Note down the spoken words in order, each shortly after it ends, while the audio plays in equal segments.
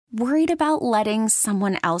Worried about letting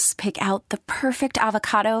someone else pick out the perfect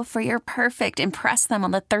avocado for your perfect impress them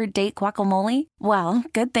on the third date guacamole? Well,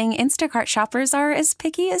 good thing Instacart shoppers are as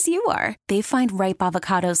picky as you are. They find ripe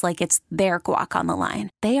avocados like it's their guac on the line.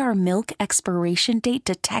 They are milk expiration date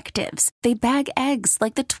detectives. They bag eggs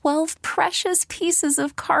like the 12 precious pieces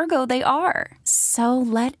of cargo they are. So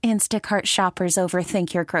let Instacart shoppers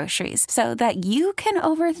overthink your groceries so that you can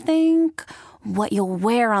overthink what you'll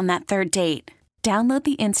wear on that third date. Download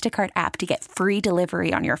the Instacart app to get free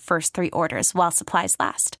delivery on your first 3 orders while supplies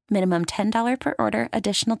last. Minimum $10 per order.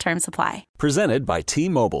 Additional terms apply. Presented by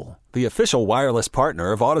T-Mobile, the official wireless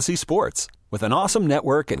partner of Odyssey Sports. With an awesome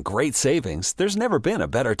network and great savings, there's never been a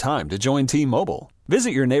better time to join T-Mobile. Visit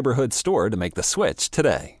your neighborhood store to make the switch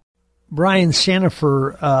today. Brian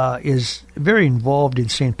Sanifer is very involved in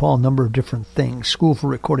St. Paul, a number of different things. School for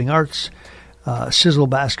Recording Arts, Sizzle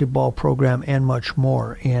basketball program, and much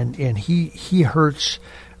more. And he hurts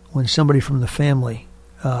when somebody from the family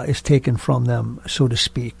is taken from them, so to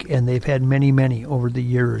speak. And they've had many over the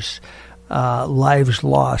years, lives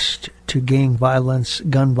lost to gang violence,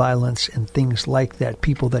 gun violence, and things like that.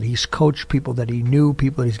 People that he's coached, people that he knew,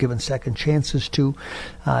 people that he's given second chances to.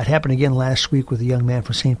 It happened again last week with a young man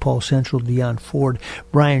from St. Paul Central, Dion Ford.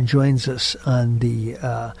 Brian joins us on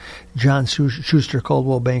the John Schuster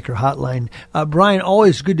Coldwell Banker Hotline. Brian,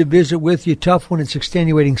 always good to visit with you. Tough when it's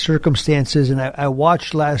extenuating circumstances. And I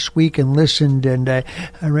watched last week and listened, and I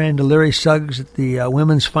ran to Larry Suggs at the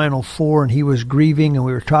Women's Final Four, and he was grieving, and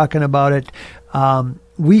we were talking about it.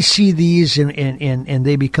 We see these and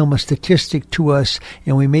they become a statistic to us,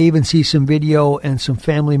 and we may even see some video and some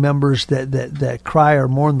family members that cry or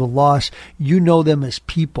mourn the loss. You know them as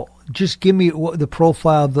people. Just give me the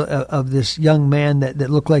profile of this young man that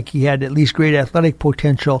looked like he had at least great athletic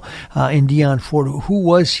potential in Dion Ford. Who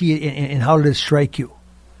was he, and how did it strike you?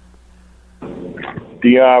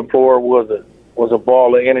 Dion Ford was a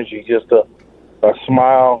ball of energy, just a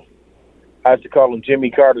smile. I have to call him Jimmy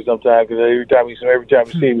Carter sometimes because every time you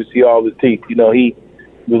see him, you see all his teeth. You know, he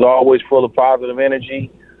was always full of positive energy.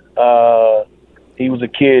 He was a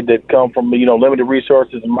kid that come from, limited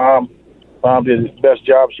resources. Mom did the best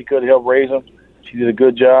job she could to help raise him. She did a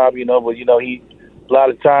good job, but, he, a lot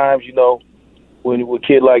of times, when with a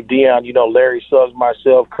kid like Dion, Larry Suggs,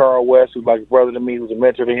 myself, Carl West, who's like a brother to me, who's a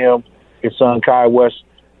mentor to him, his son Kai West,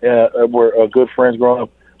 were good friends growing up.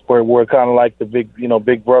 We're kind of like the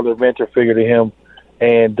big brother mentor figure to him,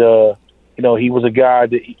 and he was a guy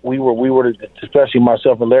that we were, especially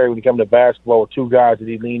myself and Larry, when it came to basketball, were two guys that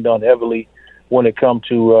he leaned on heavily when it come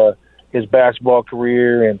to his basketball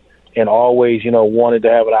career, and always wanted to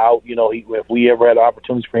have it out. If we ever had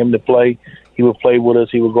opportunities for him to play, he would play with us.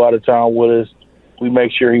 He would go out of town with us. We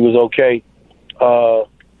make sure he was okay.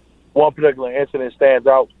 One particular incident stands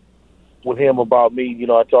out with him about me.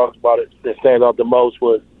 I talked about it. That stands out the most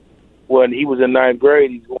was when he was in ninth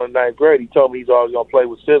grade. He's going to ninth grade. He told me he's always going to play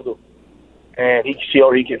with Sizzle. And as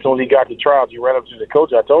soon as he got to tryouts, he ran up to the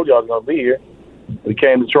coach. I told you I was going to be here. We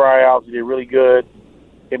came to tryouts. He did really good.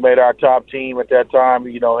 He made our top team at that time.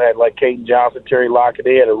 Had like Caden Johnson, Terry Lockett.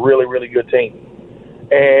 They had a really, really good team.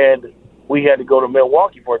 And we had to go to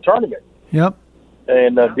Milwaukee for a tournament. Yep.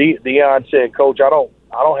 And Dion said, "Coach, I don't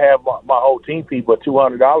have my whole team fee, but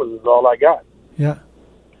 $200 is all I got." Yeah.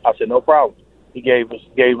 I said, "No problem." He gave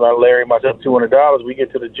Larry and myself $200. We get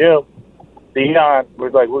to the gym. Dion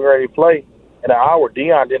was like, "We're ready to play." In an hour,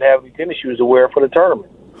 Dion didn't have any tennis shoes to wear for the tournament.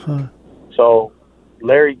 Huh. So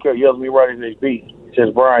Larry yells me right in his beat. He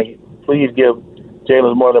says, "Brian, please give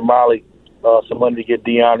Jalen's mother, Molly, some money to get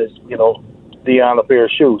Dion a pair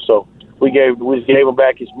of shoes." So we gave him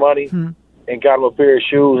back his money and got him a pair of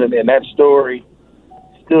shoes. And that story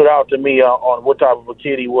stood out to me on what type of a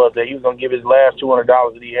kid he was, that he was going to give his last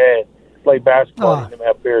 $200 that he had play basketball and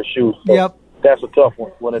have a pair of shoes. So yep. That's a tough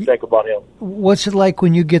one when I think about him. What's it like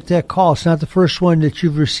when you get that call? It's not the first one that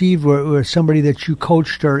you've received where somebody that you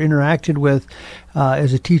coached or interacted with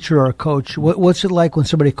as a teacher or a coach. What's it like when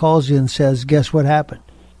somebody calls you and says, "Guess what happened?"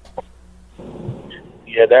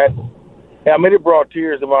 Yeah, it brought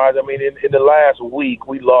tears to my eyes. I mean, in the last week,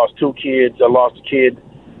 we lost 2 kids. I lost a kid.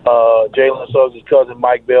 Jalen Suggs' cousin,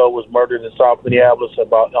 Mike Bell, was murdered in South Minneapolis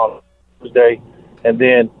on Tuesday. And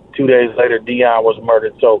then 2 days later, Dion was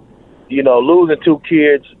murdered. So, losing 2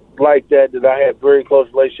 kids like that I had a very close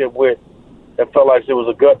relationship with, it felt like it was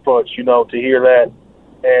a gut punch, to hear that.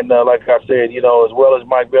 And like I said, as well as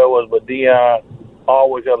Mike Bell was, but Dion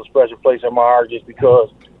always held a special place in my heart just because,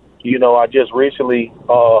 I just recently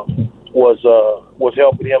was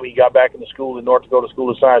helping him. He got back into school in North Dakota School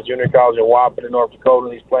of Science Junior College in Waupun in North Dakota,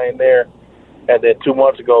 and he's playing there. And then 2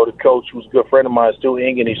 months ago, the coach, who's a good friend of mine, Stu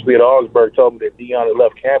Ingen, he speared Augsburg, told me that Deion had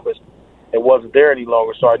left campus and wasn't there any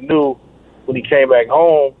longer. So I knew when he came back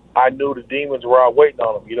home, I knew the demons were out waiting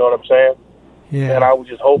on him. You know what I'm saying? Yeah. And I was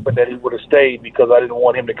just hoping that he would have stayed because I didn't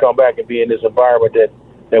want him to come back and be in this environment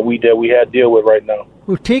that we had to deal with right now.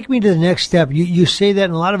 Well, take me to the next step. You say that,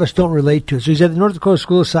 and a lot of us don't relate to it. So he's at the North Dakota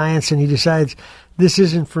School of Science, and he decides this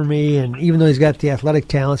isn't for me, and even though he's got the athletic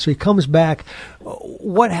talent, so he comes back.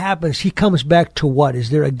 What happens? He comes back to what? Is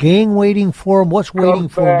there a gang waiting for him? What's waiting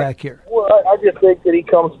for him back here? Well, I just think that he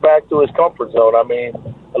comes back to his comfort zone. I mean,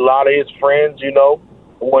 a lot of his friends,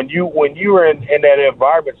 when you're in that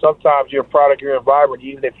environment, sometimes you're a product of your environment,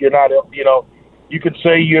 even if you're not, you can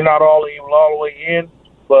say you're not all the way in,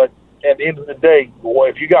 but at the end of the day, boy,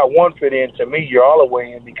 if you got one fit in, to me, you're all the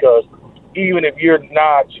way in, because even if you're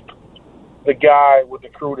not the guy with the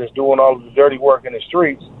crew that's doing all of the dirty work in the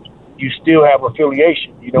streets, you still have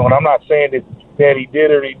affiliation, and I'm not saying that he did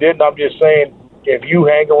or he didn't. I'm just saying if you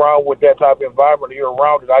hang around with that type of environment, you're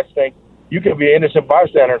around it, I think you can be an innocent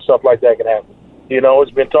bystander and stuff like that can happen.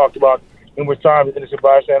 It's been talked about numerous times, innocent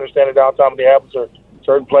bystanders standing downtown Minneapolis or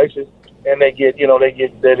certain places, and they get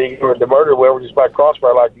the murder, wherever, just by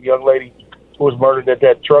crossfire, like the young lady who was murdered at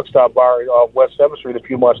that truck stop bar on West 7th Street a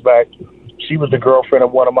few months back. She was the girlfriend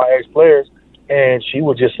of one of my ex-players, and she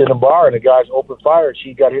was just in the bar, and the guys opened fire, and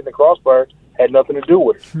she got hit in the crossbar, had nothing to do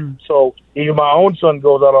with it. So even my own son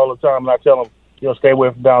goes out all the time, and I tell him, stay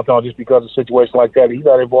away from downtown just because of a situation like that. He's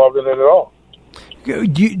not involved in it at all.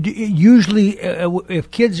 Usually,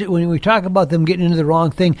 if kids, when we talk about them getting into the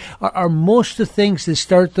wrong thing, are most of the things that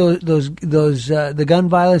start the gun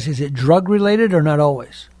violence, is it drug related or not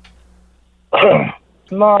always?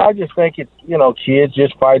 No, I just think it's kids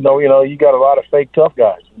just fighting. You got a lot of fake tough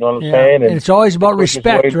guys. You know what I'm saying? And it's always about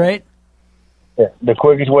respect, right? Yeah, the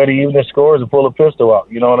quickest way to even the score is to pull a pistol out.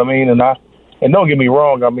 You know what I mean? And don't get me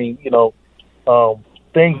wrong. I mean,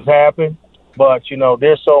 things happen. But,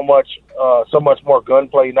 there's so much more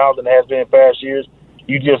gunplay now than there has been in past years.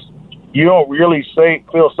 You don't really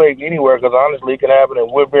feel safe anywhere, because honestly, it can happen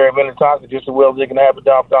in Woodbury, Minnetonka, just as well as it can happen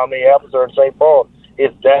downtown Minneapolis or in St. Paul.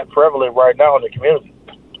 It's that prevalent right now in the community.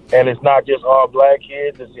 And it's not just all black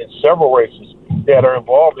kids. It's several races that are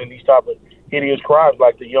involved in these type of hideous crimes,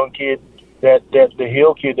 like the young kid, the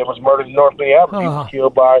Hill kid that was murdered in North Minneapolis. He was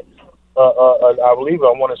killed by I believe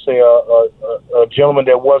a gentleman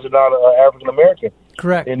that wasn't African American.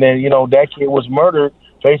 Correct. And then that kid was murdered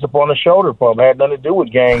based upon a shoulder pump. It had nothing to do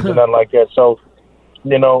with gangs or nothing like that. So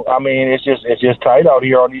I mean, it's just tight out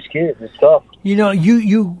here on these kids. It's tough.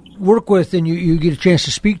 You work with and you get a chance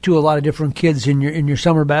to speak to a lot of different kids in your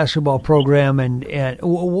summer basketball program. And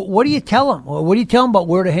what do you tell them? What do you tell them about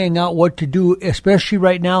where to hang out, what to do, especially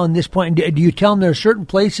right now in this point? Do you tell them there are certain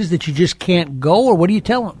places that you just can't go, or what do you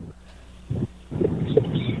tell them?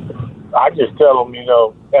 I just tell them,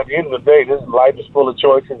 at the end of the day, this life is full of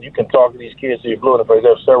choices. You can talk to these kids till you're blue in the face.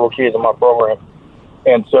 There's several kids in my program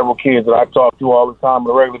and several kids that I talk to all the time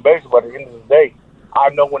on a regular basis. But at the end of the day, I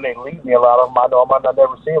know when they leave me, a lot of them, I know I might not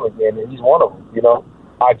never see them again. And he's one of them,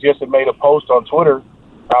 I just made a post on Twitter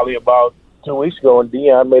probably about 2 weeks ago, and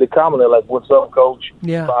Deion made a comment like, "What's up, coach?"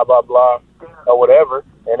 Yeah. Blah, blah, blah, or whatever.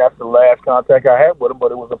 And that's the last contact I had with him,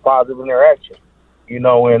 but it was a positive interaction,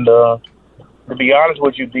 and to be honest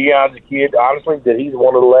with you, Deion's a kid, honestly, that he's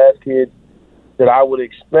one of the last kids that I would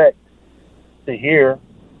expect to hear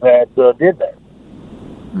that did that,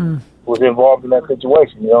 was involved in that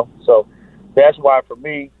situation, So that's why, for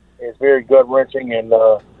me, it's very gut-wrenching, and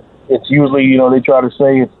it's usually, they try to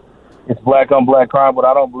say it's black-on-black crime, but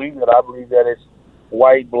I don't believe that. I believe that it's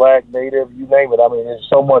white, black, native, you name it. I mean, there's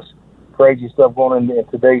so much crazy stuff going on in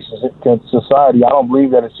today's society. I don't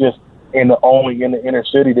believe that it's just only in the inner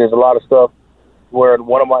city. There's a lot of stuff where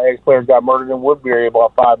one of my ex-players got murdered in Woodbury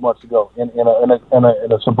about 5 months ago in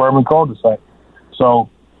a suburban cul-de-sac. So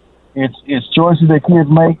it's choices that kids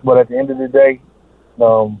make, but at the end of the day,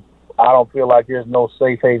 I don't feel like there's no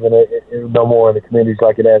safe haven no more in the communities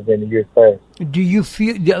like it has been in years past. Do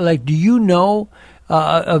you know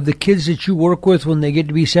of the kids that you work with when they get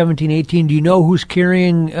to be 17, 18, do you know who's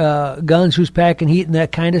carrying guns, who's packing heat and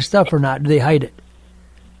that kind of stuff, or not? Do they hide it?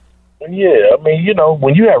 Yeah, I mean,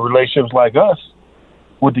 when you have relationships like us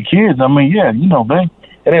with the kids, I mean, yeah,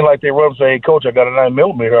 it ain't like they run up and say, "Hey, coach, I got a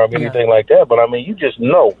 9mm," or anything like that. But I mean, you just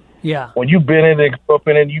know. Yeah. When you've been in it, up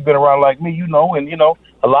in it, you've been around like me, and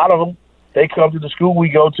a lot of them, they come to the school we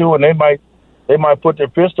go to, and they might put their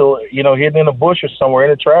pistol, hidden in a bush or somewhere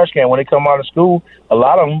in a trash can. When they come out of school, a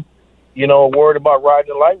lot of them, are worried about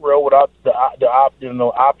riding the light rail without the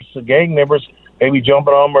opposite gang members maybe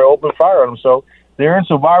jumping on them or opening fire on them. So they're in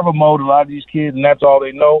survival mode, a lot of these kids, and that's all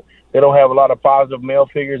they know. They don't have a lot of positive male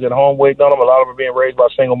figures at home waiting on them. A lot of them are being raised by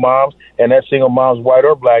single moms, and that single mom's white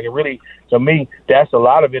or black. And really, to me, that's a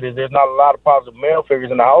lot of it, is there's not a lot of positive male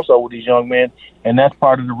figures in the household with these young men, and that's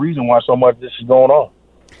part of the reason why so much of this is going on.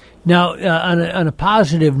 Now, on a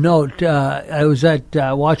positive note, I was at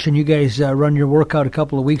watching you guys run your workout a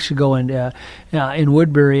couple of weeks ago in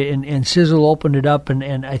Woodbury, and Sizzle opened it up,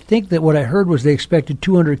 and I think that what I heard was they expected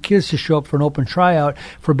 200 kids to show up for an open tryout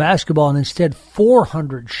for basketball, and instead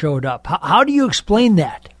 400 showed up. How do you explain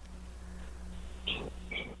that?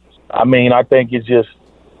 I mean, I think it's just,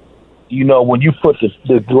 when you put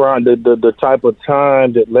the grind, the type of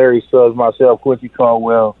time that Larry Suggs, myself, Quincy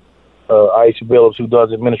Caldwell, Aisha Billups, who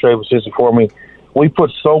does administrative assistant for me, we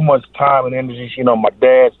put so much time and energy. My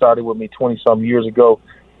dad started with me 20-some years ago.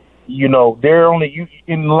 They're only,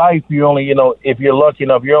 in life, you only, if you're lucky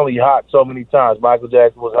enough, you're only hot so many times. Michael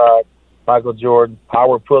Jackson was hot. Michael Jordan.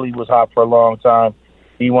 Howard Pulley was hot for a long time.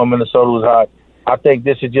 D1 Minnesota was hot. I think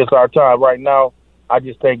this is just our time. Right now, I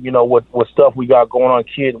just think, what stuff we got going on,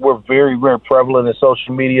 kids, we're very, very prevalent in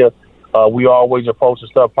social media. We always are posting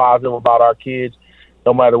stuff positive about our kids,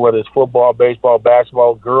 no matter whether it's football, baseball,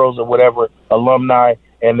 basketball, girls or whatever, alumni.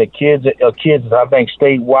 And the kids, I think,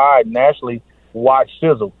 statewide, nationally, watch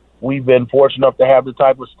Sizzle. We've been fortunate enough to have the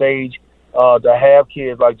type of stage to have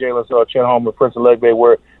kids like Jalen Suggs, Chet Holmgren, Prince Alegbe,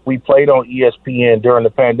 where we played on ESPN during the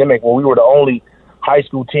pandemic, when we were the only high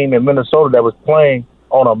school team in Minnesota that was playing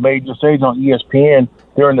on a major stage on ESPN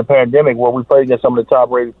during the pandemic, where we played against some of the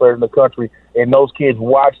top-rated players in the country. And those kids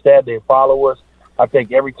watch that. They follow us. I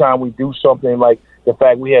think every time we do something, like the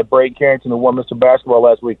fact we had Braden Carrington, who won Mr. Basketball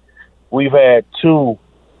last week, we've had three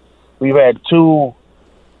in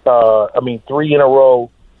a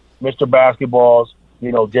row Mr. Basketballs,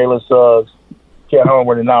 Jalen Suggs, Chet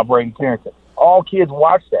Holmgren, and now Braden Carrington. All kids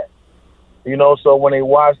watch that, so when they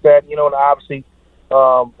watch that, and obviously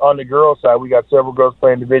on the girls' side, we got several girls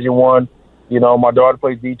playing Division I. My daughter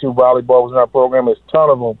plays D2 volleyball, was in our program. There's a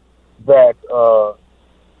ton of them that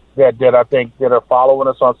I think that are following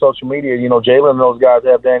us on social media. Jalen and those guys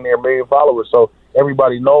have dang near 1 million followers, so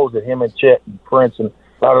everybody knows that him and Chet and Prince and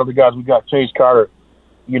a lot of other guys, we got Chase Carter,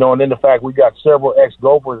 and then the fact we got several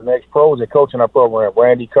ex-Gophers and ex-pros that coach in our program,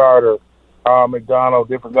 Randy Carter, McDonald,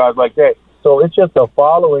 different guys like that. So it's just a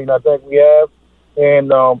following I think we have. And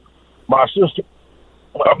my sister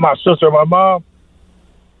and my mom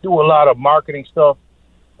do a lot of marketing stuff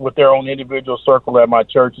with their own individual circle at my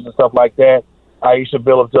churches and stuff like that. Aisha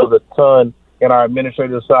Billups does a ton in our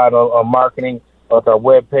administrative side on marketing, with our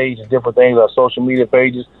web page and different things, our social media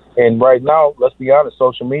pages. And right now, let's be honest,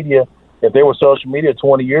 social media, if they were social media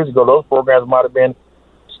 20 years ago, those programs might have been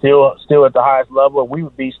still at the highest level. We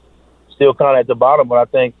would be still kind of at the bottom. But I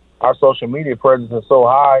think our social media presence is so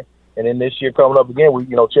high. And then this year coming up again,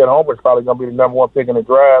 Chet Holmgren is probably going to be the number one pick in the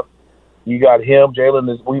draft. You got him,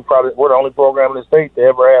 Jalen. We're the only program in the state to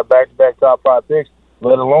ever have back-to-back top 5 picks,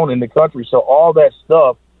 let alone in the country. So all that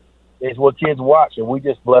stuff is what kids watch, and we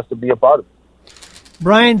just blessed to be a part of it.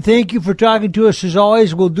 Brian, thank you for talking to us as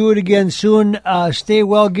always. We'll do it again soon. Stay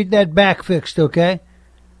well. Get that back fixed, okay?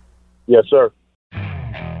 Yes, sir.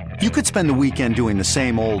 You could spend the weekend doing the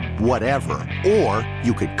same old whatever, or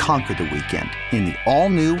you could conquer the weekend in the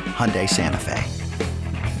all-new Hyundai Santa Fe.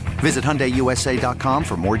 Visit HyundaiUSA.com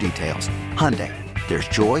for more details. Hyundai, there's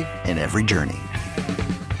joy in every journey.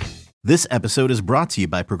 This episode is brought to you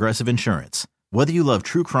by Progressive Insurance. Whether you love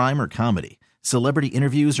true crime or comedy, celebrity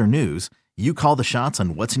interviews or news, you call the shots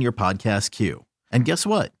on what's in your podcast queue. And guess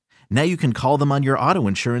what? Now you can call them on your auto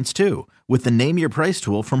insurance too, with the Name Your Price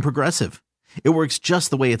tool from Progressive. It works just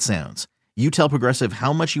the way it sounds. You tell Progressive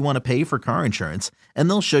how much you want to pay for car insurance, and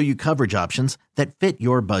they'll show you coverage options that fit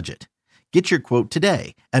your budget. Get your quote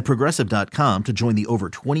today at Progressive.com to join the over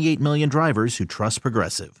 28 million drivers who trust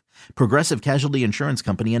Progressive. Progressive Casualty Insurance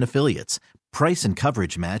Company and Affiliates. Price and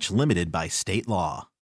coverage match limited by state law.